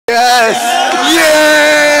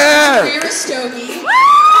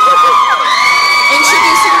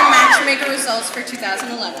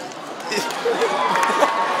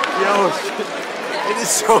is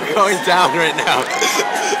so going down right now.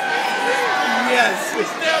 Yes.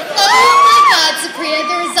 Oh my God, Supriya,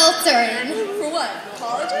 the results are in. For what?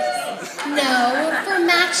 Colleges? No, for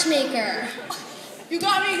matchmaker. You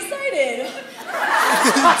got me excited.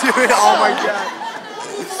 Dude, oh my God.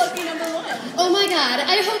 Who's the lucky number one? Oh my God,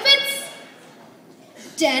 I hope it's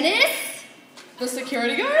Dennis? The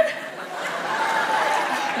security guard?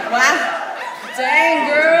 Wow. Dang,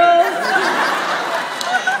 girl.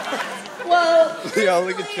 Well, Yo,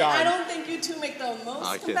 look at John. I don't think you two make the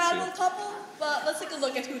most compatible couple, but let's take a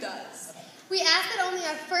look at who does. We ask that only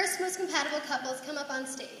our first most compatible couples come up on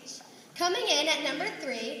stage. Coming in at number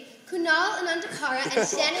 3, Kunal Anandakara and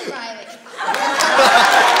Shannon Riley.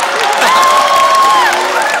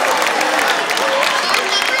 Our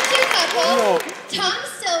number 2 couple, Tom